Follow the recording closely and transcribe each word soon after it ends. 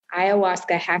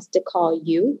ayahuasca has to call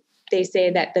you. They say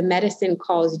that the medicine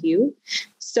calls you.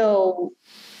 So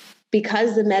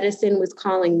because the medicine was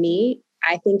calling me,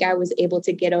 I think I was able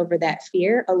to get over that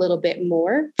fear a little bit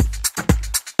more.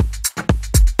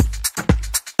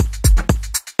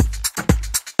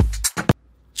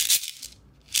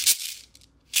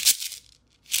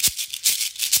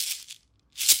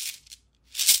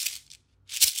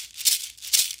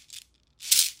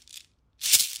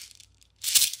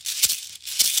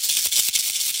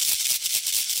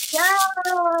 Yes!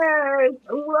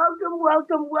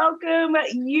 Welcome.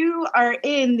 You are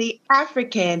in the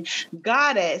African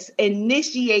Goddess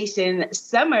Initiation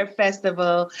Summer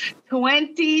Festival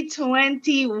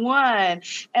 2021.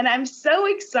 And I'm so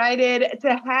excited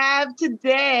to have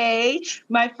today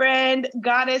my friend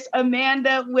Goddess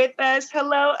Amanda with us.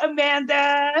 Hello,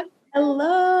 Amanda.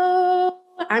 Hello.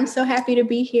 I'm so happy to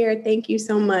be here. Thank you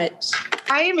so much.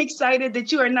 I am excited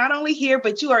that you are not only here,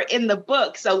 but you are in the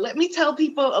book. So let me tell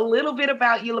people a little bit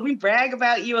about you. Let me brag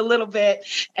about you a little bit,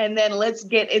 and then let's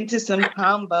get into some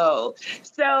combo.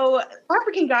 So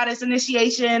African Goddess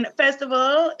Initiation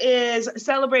Festival is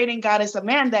celebrating Goddess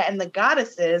Amanda and the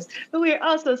goddesses, but we are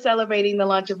also celebrating the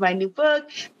launch of my new book,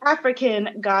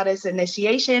 African Goddess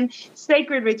Initiation,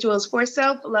 Sacred Rituals for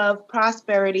Self-Love,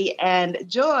 Prosperity, and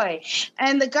Joy.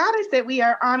 And the goddess that we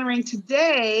are honoring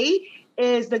today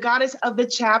is the goddess of the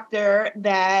chapter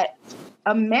that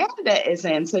Amanda is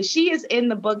in. So she is in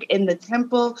the book in the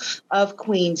Temple of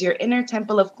Queens, your inner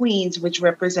Temple of Queens, which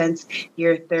represents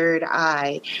your third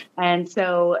eye. And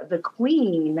so the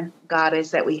queen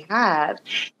goddess that we have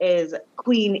is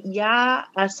Queen Ya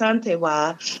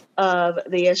Asantewa of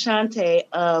the Ashanti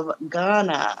of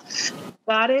Ghana,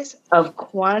 goddess of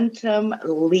quantum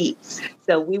leaps.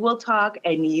 So we will talk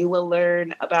and you will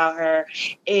learn about her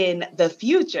in the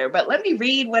future. But let me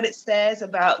read what it says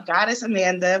about Goddess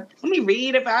Amanda. Let me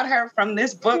read about her from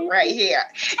this book right here.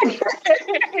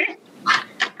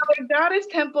 Our Goddess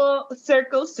Temple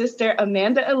Circle sister,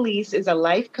 Amanda Elise, is a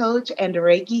life coach and a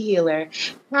Reiki healer,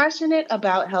 passionate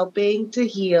about helping to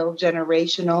heal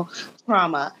generational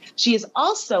trauma. She is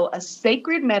also a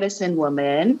sacred medicine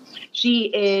woman.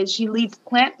 She leads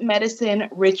plant medicine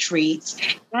retreats,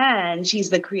 and she's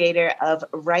the creator of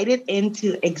Write It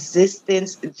Into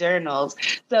Existence journals.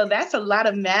 So that's a lot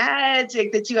of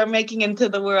magic that you are making into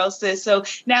the world, sis. So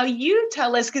now you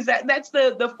tell us, because that's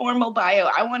the formal bio.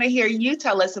 I want to hear you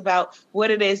tell us about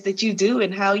what it is that you do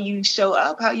and how you show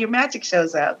up, how your magic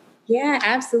shows up. Yeah,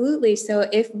 absolutely. So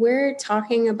if we're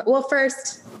talking about, well,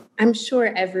 first, I'm sure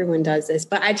everyone does this,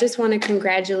 but I just want to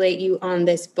congratulate you on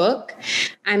this book.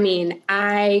 I mean,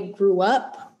 I grew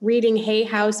up reading Hay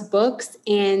House books,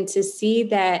 and to see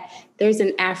that there's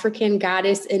an African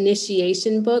Goddess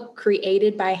Initiation book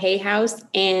created by Hay House,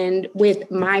 and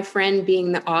with my friend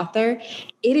being the author,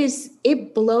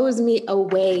 it blows me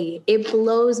away. It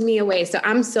blows me away. So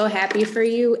I'm so happy for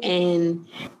you. And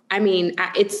I mean,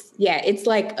 it's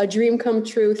like a dream come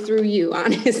true through you,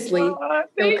 honestly.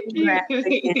 Thank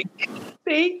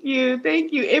you.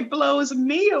 Thank you. It blows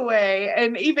me away.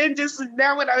 And even just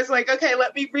now when I was like, okay,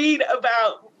 let me read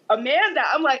about Amanda,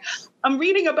 I'm like, I'm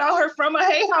reading about her from a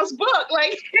Hay House book.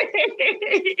 Like,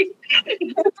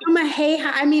 from a Hay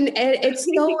House. I mean, it's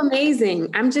so amazing.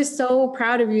 I'm just so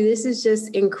proud of you. This is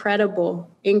just incredible.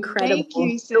 Thank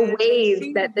you, sis. The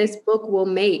waves that this book will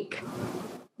make.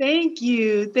 Thank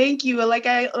you. Like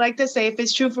I like to say, if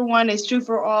it's true for one, it's true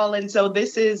for all. And so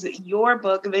this is your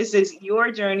book. This is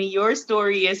your journey. Your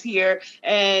story is here.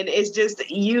 And it's just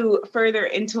you further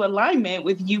into alignment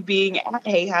with you being at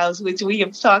Hay House, which we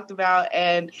have talked about,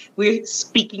 and we're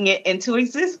speaking it into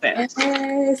existence.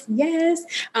 Yes.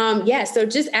 So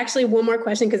just actually one more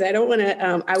question, because I don't want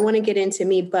to, I want to get into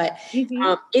me, but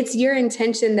it's your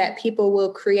intention that people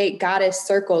will create goddess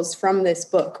circles from this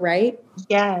book, right?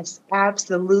 Yes,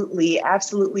 absolutely.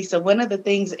 So one of the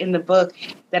things in the book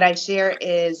that I share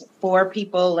is for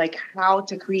people, like how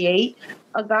to create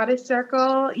a goddess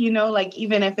circle, like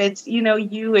even if it's,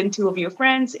 you and two of your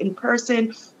friends in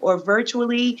person or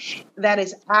virtually, that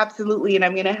is absolutely. And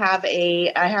I'm going to have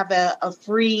I have a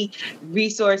free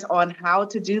resource on how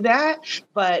to do that.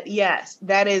 But yes,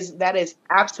 that is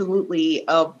absolutely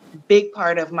a big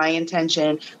part of my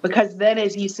intention, because then,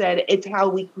 as you said, it's how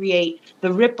we create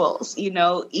the ripples,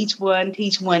 each one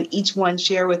teach one, each one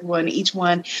share with one, each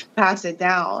one pass it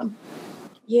down.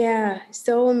 Yeah,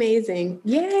 so amazing.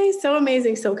 Yay, so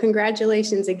amazing. So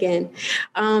congratulations again.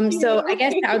 So I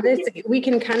guess how we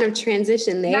can kind of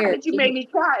transition Now there. that you made me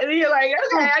cry, and you're like,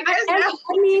 okay, I guess now.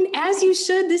 I mean, as you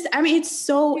should. It's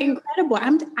so incredible.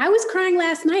 I was crying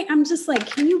last night. I'm just like,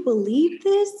 can you believe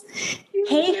this?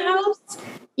 Hay House.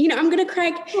 I'm gonna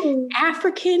crack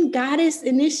African goddess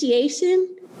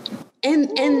initiation.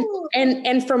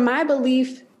 And from my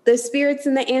belief, the spirits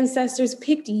and the ancestors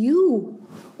picked you.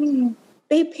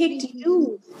 They picked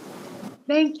you.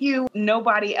 Thank you.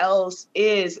 Nobody else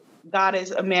is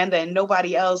Goddess Amanda, and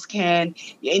nobody else can.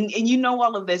 And you know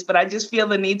all of this, but I just feel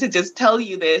the need to just tell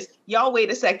you this. Y'all wait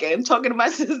a second. I'm talking to my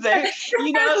sister. That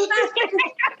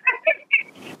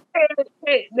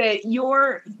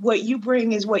what you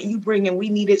bring is what you bring, and we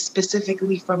need it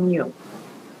specifically from you.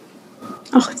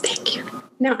 Oh, thank you.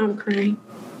 Now I'm crying.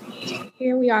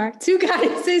 Here we are. Two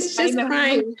goddesses just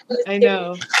crying. I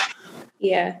know.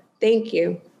 Yeah. Thank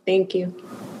you. Thank you.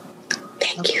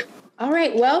 Thank you. All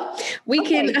right. Well, we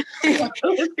can.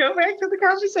 Let's go back to the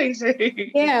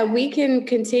conversation. Yeah, we can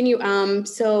continue.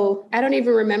 So I don't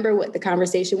even remember what the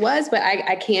conversation was, but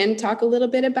I can talk a little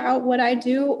bit about what I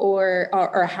do or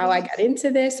how I got into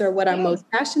this or what I'm most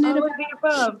passionate about. All of the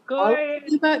above. Go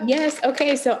ahead. Yes.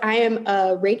 Okay. So I am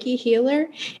a Reiki healer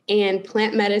and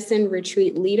plant medicine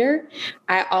retreat leader.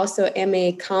 I also am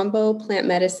a combo plant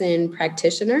medicine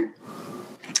practitioner.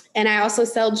 And I also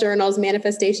sell journals,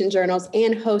 manifestation journals,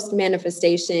 and host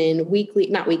monthly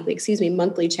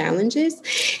challenges.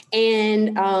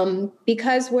 And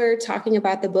because we're talking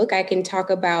about the book, I can talk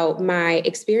about my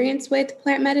experience with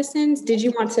plant medicines. Did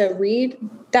you want to read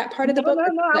that part of the book?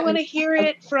 No. I want to hear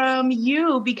it from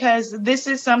you, because this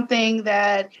is something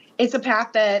that it's a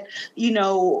path that,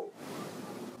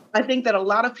 I think that a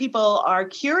lot of people are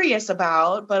curious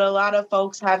about, but a lot of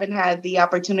folks haven't had the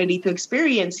opportunity to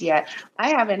experience yet.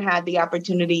 I haven't had the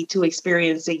opportunity to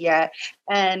experience it yet.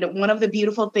 And one of the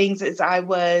beautiful things is I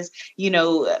was,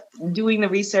 doing the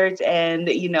research and,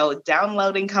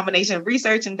 downloading combination of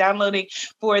research and downloading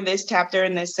for this chapter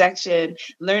in this section,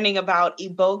 learning about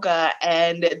Iboga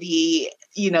and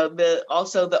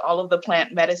all of the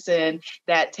plant medicine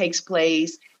that takes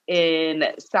place in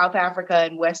South Africa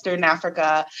and Western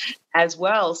Africa as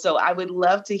well. So I would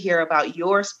love to hear about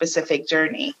your specific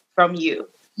journey from you.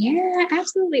 Yeah,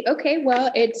 absolutely. Okay,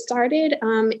 well, it started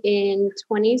in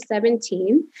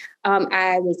 2017.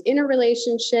 I was in a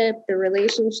relationship. The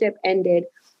relationship ended.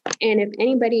 And if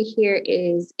anybody here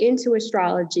is into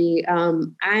astrology,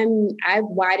 I've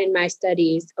widened my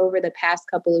studies over the past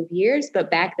couple of years, but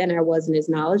back then I wasn't as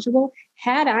knowledgeable.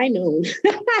 Had I known,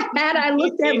 had I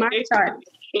looked at my chart,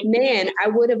 man, I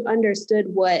would have understood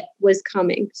what was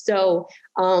coming. So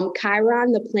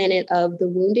Chiron, the planet of the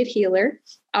wounded healer,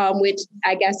 which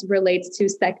I guess relates to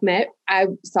Sekhmet. I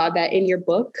saw that in your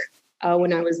book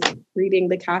when I was reading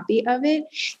the copy of it.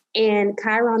 And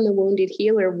Chiron, the wounded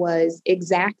healer, was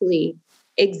exact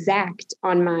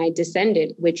on my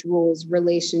descendant, which rules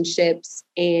relationships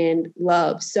and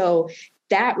love. So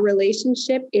that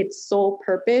relationship, its sole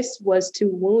purpose was to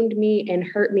wound me and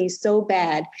hurt me so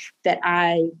bad that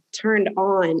I turned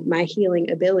on my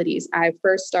healing abilities. I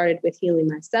first started with healing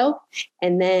myself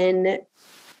and then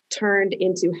turned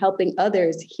into helping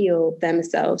others heal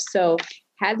themselves. So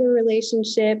had the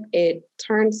relationship, it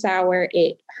turned sour,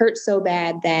 it hurt so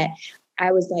bad that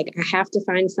I was like, I have to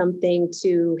find something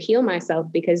to heal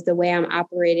myself, because the way I'm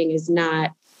operating is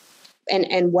not,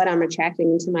 and what I'm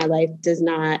attracting into my life does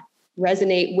not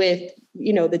resonate with,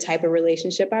 the type of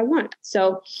relationship I want.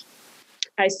 So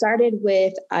I started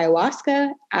with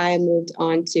ayahuasca. I moved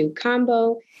on to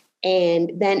combo,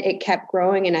 and then it kept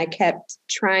growing and I kept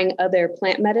trying other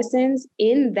plant medicines.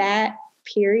 In that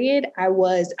period, I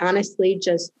was honestly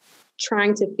just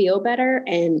trying to feel better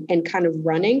and kind of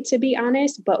running, to be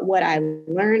honest. But what I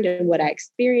learned and what I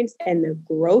experienced and the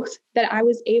growth that I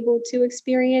was able to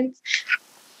experience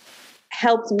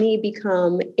helped me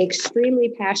become extremely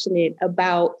passionate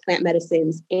about plant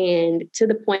medicines, and to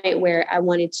the point where I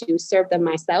wanted to serve them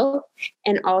myself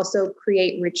and also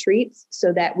create retreats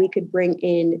so that we could bring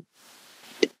in,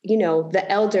 the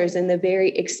elders and the very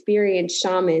experienced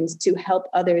shamans to help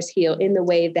others heal in the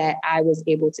way that I was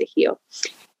able to heal.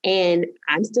 And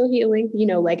I'm still healing,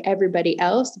 like everybody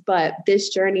else, but this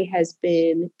journey has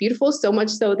been beautiful, so much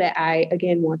so that I,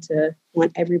 again, want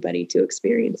everybody to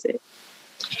experience it.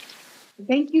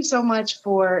 Thank you so much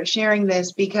for sharing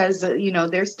this, because,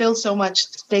 there's still so much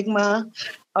stigma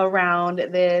around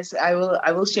this. I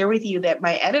will share with you that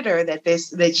my editor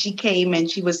that she came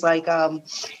and she was like,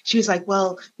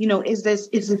 well, is this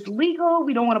legal?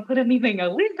 We don't want to put anything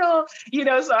illegal,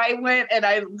 so I went and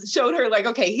I showed her like,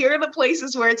 okay, here are the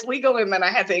places where it's legal. And then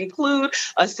I had to include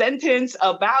a sentence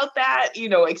about that,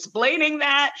 explaining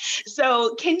that.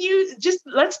 So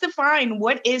let's define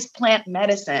what is plant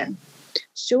medicine?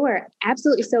 Sure,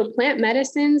 absolutely. So plant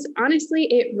medicines, honestly,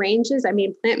 it ranges. I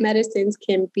mean, plant medicines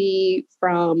can be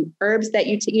from herbs that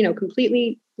you take,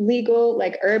 completely legal,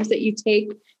 like herbs that you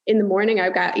take in the morning.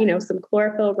 I've got, some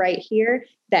chlorophyll right here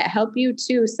that help you,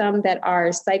 to some that are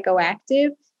psychoactive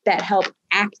that help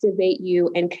activate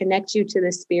you and connect you to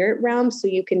the spirit realm so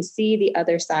you can see the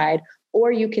other side,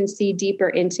 or you can see deeper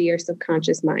into your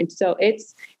subconscious mind. So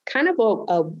it's kind of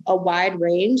a wide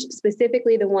range.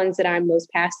 Specifically, the ones that I'm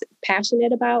most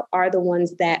passionate about are the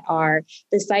ones that are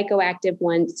the psychoactive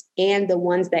ones and the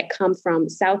ones that come from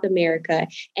South America,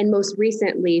 and most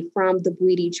recently from the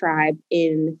Belize tribe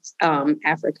in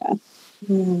Africa.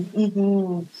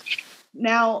 Mm-hmm.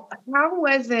 Now, how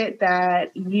was it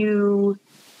that you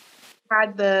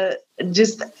had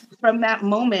just from that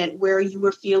moment where you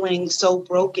were feeling so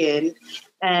broken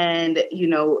and,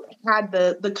 had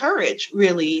the courage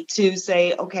really to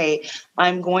say, okay,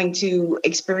 I'm going to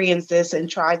experience this and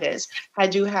try this?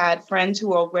 Had you had friends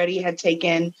who already had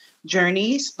taken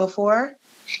journeys before?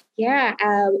 Yeah.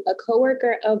 A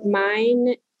coworker of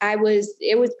mine, it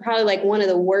was probably like one of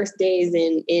the worst days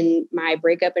in my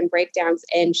breakup and breakdowns.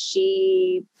 And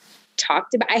she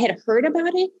talked about, I had heard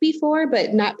about it before,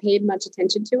 but not paid much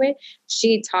attention to it.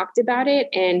 She talked about it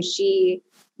and she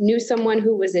knew someone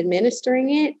who was administering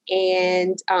it.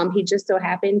 And he just so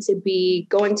happened to be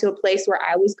going to a place where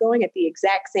I was going at the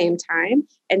exact same time.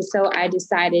 And so I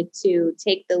decided to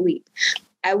take the leap.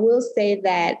 I will say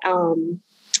that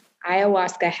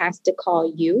ayahuasca has to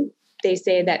call you. They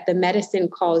say that the medicine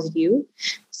calls you.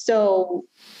 So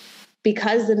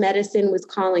because the medicine was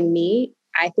calling me,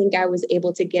 I think I was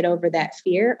able to get over that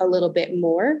fear a little bit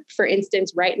more. For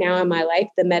instance, right now in my life,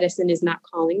 the medicine is not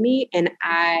calling me. And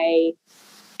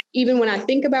even when I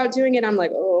think about doing it, I'm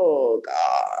like, oh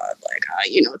God, like,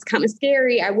 it's kind of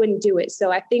scary. I wouldn't do it.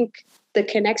 So I think the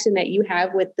connection that you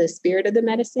have with the spirit of the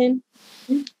medicine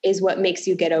is what makes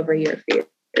you get over your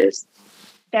fears.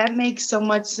 That makes so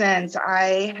much sense.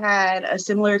 I had a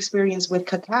similar experience with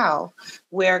cacao,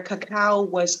 where cacao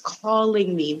was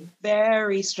calling me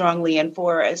very strongly. And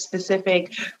for a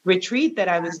specific retreat that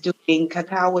I was doing,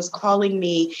 cacao was calling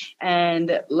me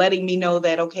and letting me know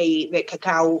that, okay, that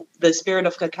cacao, the spirit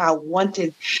of cacao,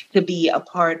 wanted to be a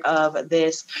part of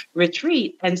this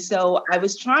retreat. And so I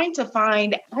was trying to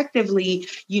find actively,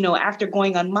 after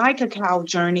going on my cacao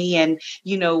journey and,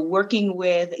 working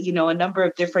with, a number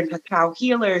of different cacao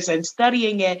healers and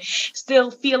studying it,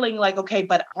 still feeling like, okay,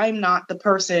 but I'm not the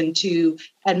person to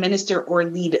administer or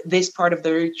lead this part of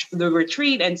the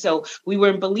retreat. And so we were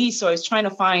in Belize, so I was trying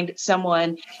to find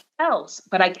someone else,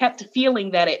 but I kept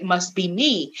feeling that it must be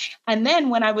me. And then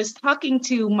when I was talking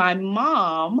to my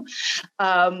mom,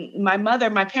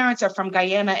 my parents are from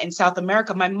Guyana in South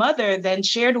America. My mother then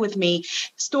shared with me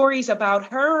stories about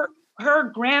her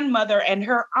grandmother and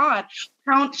her aunt.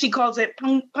 She calls it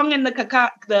pung in the cacao,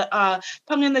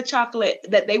 pung in the chocolate,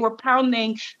 that they were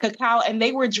pounding cacao and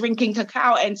they were drinking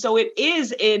cacao. And so it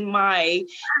is in my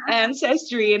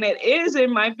ancestry and it is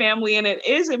in my family and it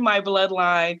is in my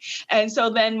bloodline. And so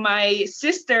then my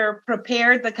sister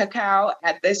prepared the cacao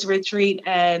at this retreat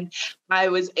and I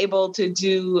was able to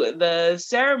do the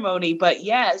ceremony. But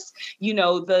yes,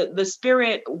 the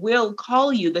spirit will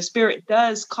call you. The spirit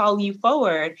does call you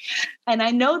forward. And I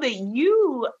know that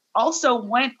you also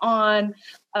went on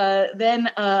a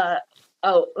global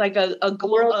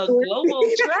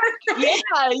trek.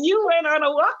 Yeah, you went on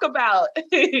a walkabout.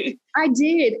 I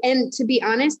did. And to be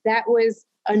honest, that was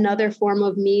another form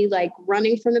of me like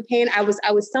running from the pain. I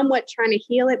was somewhat trying to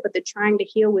heal it, but the trying to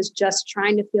heal was just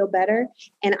trying to feel better.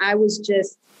 And I was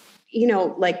just,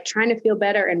 like trying to feel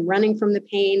better and running from the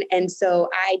pain. And so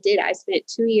I spent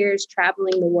 2 years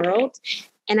traveling the world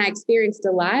and I experienced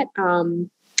a lot.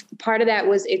 Part of that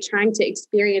was trying to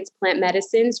experience plant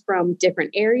medicines from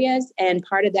different areas. And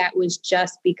part of that was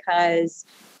just because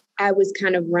I was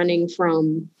kind of running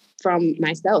from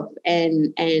myself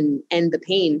and the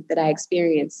pain that I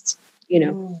experienced,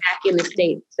 back in the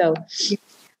States. So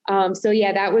So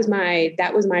yeah, that was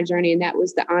my journey, and that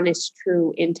was the honest,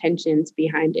 true intentions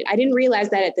behind it. I didn't realize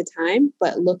that at the time,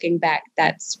 but looking back,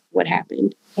 that's what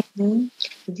happened.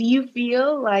 Mm-hmm. Do you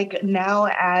feel like now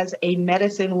as a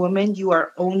medicine woman, you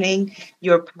are owning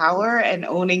your power and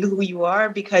owning who you are?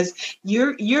 Because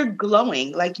you're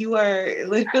glowing, like you are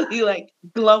literally like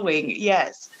glowing.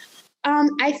 Yes.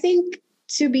 I think,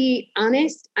 to be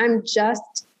honest, I'm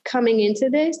just coming into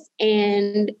this,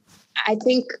 and I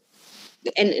think,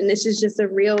 and this is just a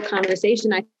real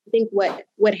conversation. I think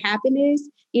what happened is,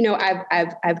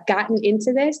 I've gotten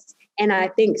into this, and I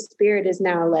think spirit is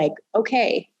now like,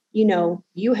 okay,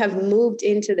 you have moved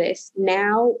into this.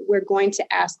 Now we're going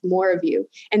to ask more of you.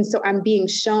 And so I'm being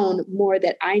shown more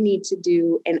that I need to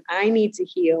do and I need to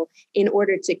heal in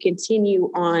order to continue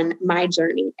on my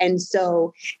journey. And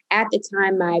so at the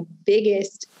time, my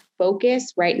biggest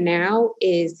focus right now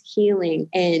is healing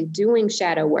and doing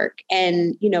shadow work,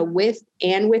 and with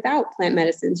and without plant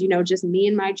medicines, just me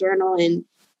and my journal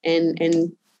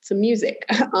and some music.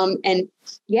 And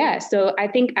yeah, so I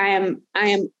think I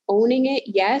am owning it.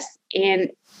 Yes.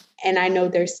 And I know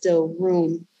there's still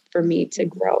room for me to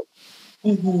grow.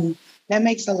 Mm-hmm. That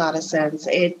makes a lot of sense.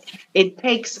 It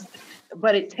takes,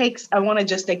 I want to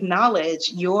just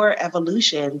acknowledge your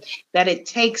evolution, that it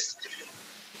takes,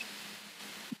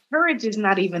 courage is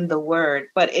not even the word,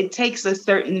 but it takes a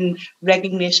certain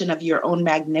recognition of your own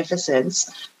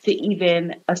magnificence to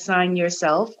even assign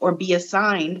yourself or be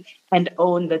assigned and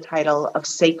own the title of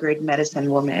sacred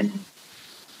medicine woman.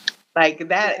 Like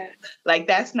that, yeah. Like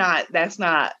that's not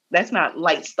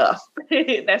light stuff.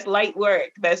 That's light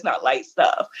work. That's not light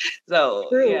stuff. So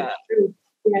true, yeah. True.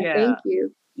 Yeah. Thank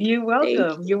you. You're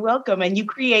welcome. You're welcome. And you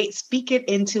create Speak It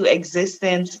Into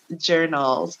Existence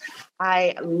journals.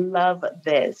 I love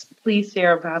this. Please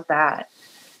share about that.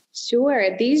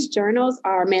 Sure. These journals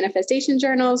are manifestation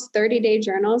journals, 30-day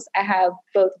journals. I have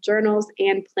both journals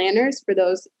and planners for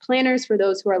those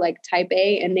who are like type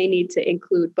A, and they need to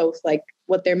include both like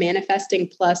what they're manifesting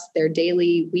plus their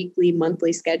daily, weekly,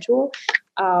 monthly schedule.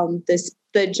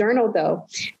 The journal, though,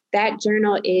 that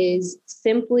journal is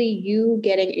simply you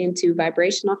getting into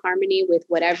vibrational harmony with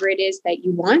whatever it is that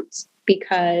you want,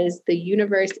 because the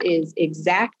universe is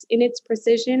exact in its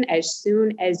precision. As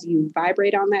soon as you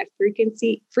vibrate on that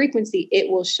frequency, it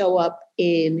will show up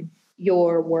in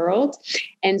your world.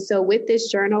 And so with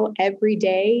this journal, every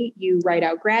day you write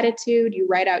out gratitude, you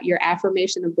write out your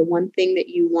affirmation of the one thing that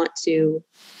you want to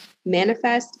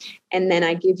manifest. And then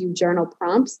I give you journal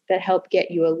prompts that help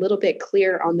get you a little bit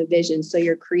clear on the vision. So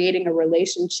you're creating a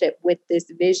relationship with this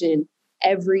vision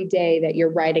every day that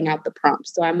you're writing out the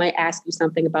prompts. So I might ask you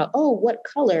something about, oh, what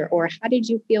color, or how did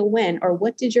you feel when, or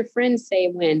what did your friends say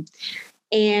when?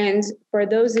 And for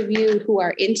those of you who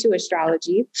are into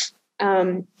astrology,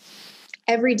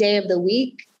 every day of the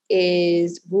week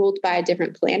is ruled by a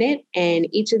different planet, and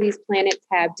each of these planets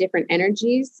have different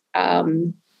energies.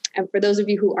 And for those of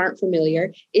you who aren't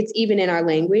familiar, it's even in our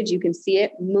language. You can see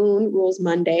it. Moon rules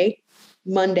Monday,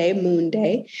 moon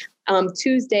day.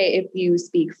 Tuesday, if you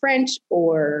speak French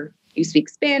or you speak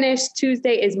Spanish,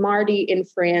 Tuesday is Mardi in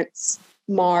France,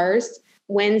 Mars.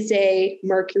 Wednesday,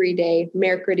 Mercury day,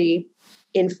 Mercredi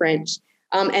in French.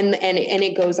 And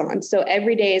it goes on. So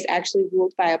every day is actually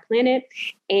ruled by a planet.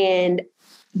 And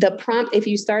the prompt, if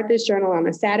you start this journal on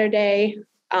a Saturday,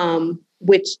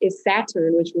 which is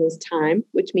Saturn, which rules time,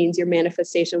 which means your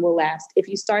manifestation will last. If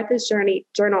you start this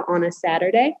journal on a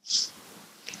Saturday,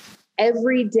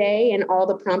 every day and all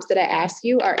the prompts that I ask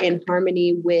you are in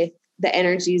harmony with the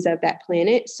energies of that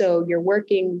planet. So you're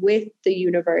working with the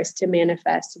universe to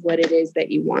manifest what it is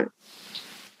that you want.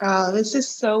 Oh, this is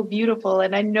so beautiful.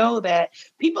 And I know that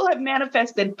people have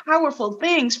manifested powerful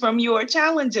things from your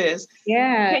challenges.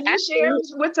 Yeah. Can you share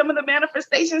what some of the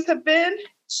manifestations have been?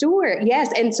 Sure.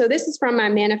 Yes. And so this is from my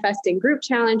manifesting group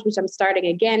challenge, which I'm starting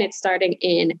again. It's starting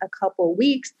in a couple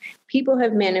weeks. People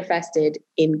have manifested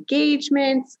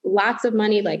engagements, lots of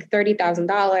money, like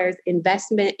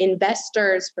 $30,000,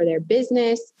 investors for their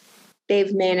business.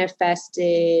 They've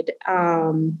manifested,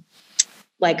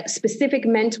 like specific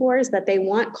mentors that they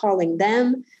want, calling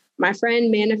them. My friend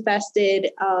manifested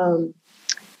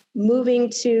moving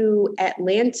to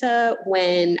Atlanta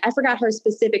when, I forgot her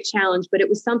specific challenge, but it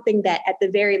was something that at the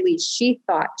very least she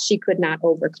thought she could not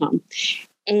overcome.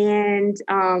 And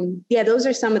those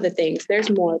are some of the things. There's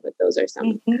more, but those are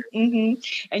some. Mm-hmm, mm-hmm.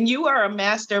 And you are a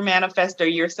master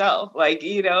manifester yourself. Like,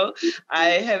 I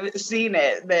have seen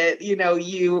it that,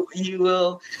 you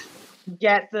will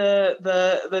get the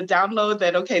download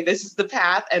that, okay, this is the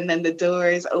path, and then the door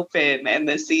is open and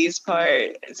the seas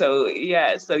part. So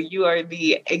yeah, so you are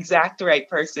the exact right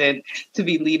person to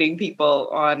be leading people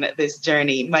on this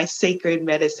journey, my sacred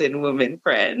medicine woman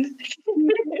friend.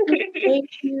 Thank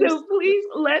you. So please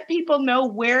let people know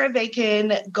where they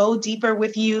can go deeper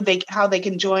with you, how they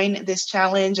can join this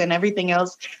challenge and everything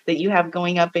else that you have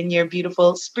going up in your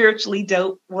beautiful, spiritually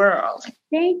dope world.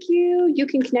 Thank you. You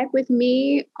can connect with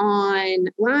me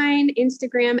online,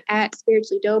 Instagram at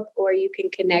Spiritually Dope, or you can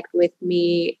connect with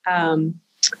me.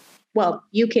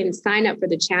 You can sign up for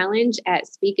the challenge at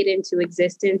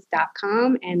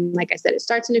speakitintoexistence.com. And like I said, it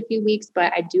starts in a few weeks,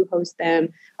 but I do host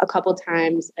them a couple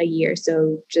times a year.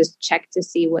 So just check to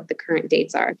see what the current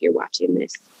dates are if you're watching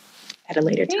this at a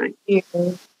later time.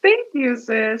 Thank you,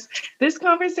 sis. This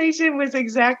conversation was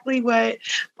exactly what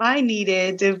I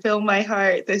needed to fill my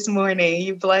heart this morning.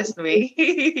 You blessed me.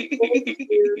 Thank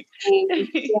you.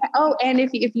 Yeah. Oh, and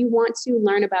if you want to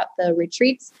learn about the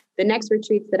retreats, the next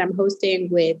retreats that I'm hosting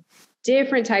with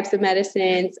different types of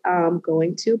medicines,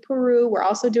 going to Peru. We're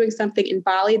also doing something in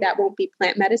Bali that won't be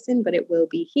plant medicine, but it will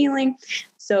be healing.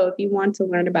 So if you want to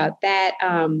learn about that,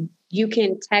 you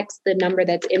can text the number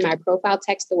that's in my profile,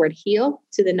 text the word heal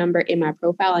to the number in my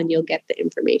profile, and you'll get the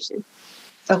information.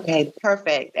 Okay,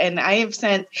 perfect. And I have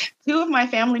sent 2 of my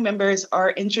family members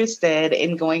are interested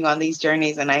in going on these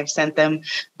journeys, and I've sent them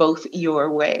both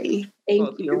your way.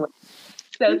 Thank you.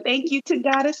 So thank you to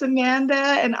Goddess Amanda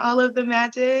and all of the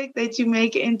magic that you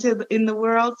make in the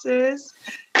world, sis.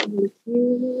 Thank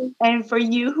you. And for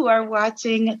you who are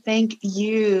watching, thank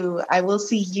you. I will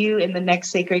see you in the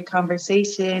next sacred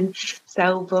conversation.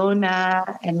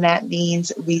 Sawubona, and that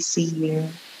means we see you.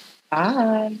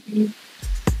 Bye.